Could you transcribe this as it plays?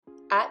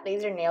At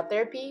Laser Nail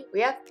Therapy,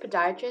 we have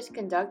podiatrists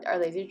conduct our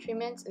laser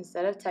treatments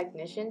instead of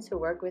technicians who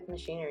work with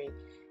machinery.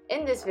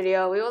 In this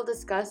video, we will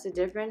discuss the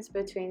difference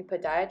between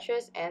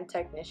podiatrists and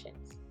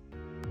technicians.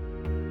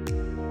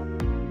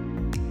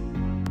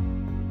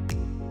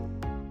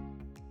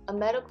 A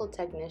medical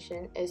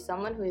technician is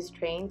someone who is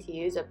trained to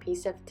use a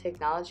piece of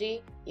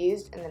technology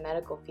used in the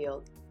medical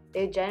field.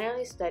 They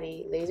generally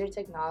study laser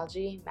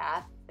technology,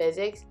 math,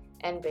 physics,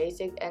 and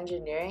basic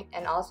engineering,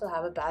 and also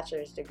have a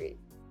bachelor's degree.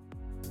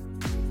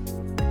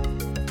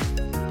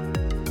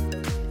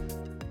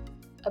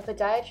 A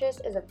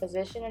podiatrist is a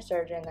physician or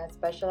surgeon that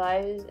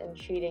specializes in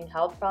treating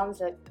health problems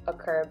that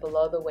occur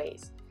below the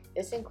waist.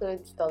 This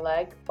includes the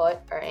leg, foot,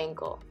 or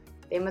ankle.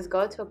 They must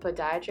go to a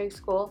podiatric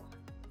school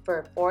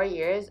for 4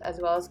 years,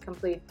 as well as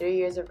complete 3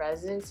 years of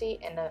residency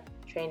in a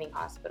training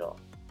hospital.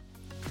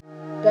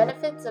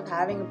 Benefits of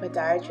having a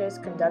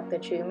podiatrist conduct the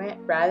treatment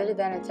rather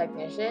than a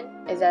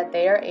technician is that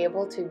they are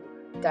able to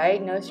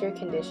diagnose your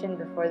condition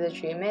before the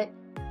treatment,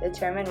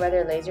 determine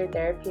whether laser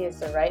therapy is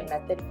the right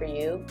method for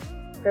you,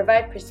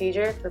 provide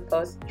procedure for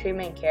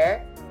post-treatment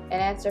care,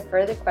 and answer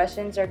further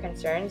questions or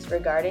concerns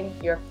regarding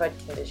your foot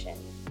condition.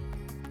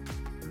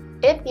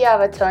 If you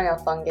have a toenail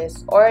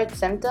fungus or its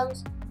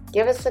symptoms,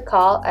 give us a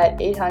call at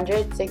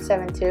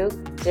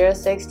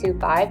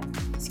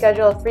 800-672-0625 to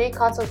schedule a free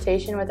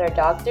consultation with our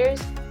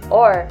doctors,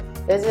 or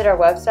visit our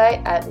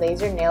website at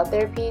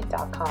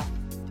lasernailtherapy.com.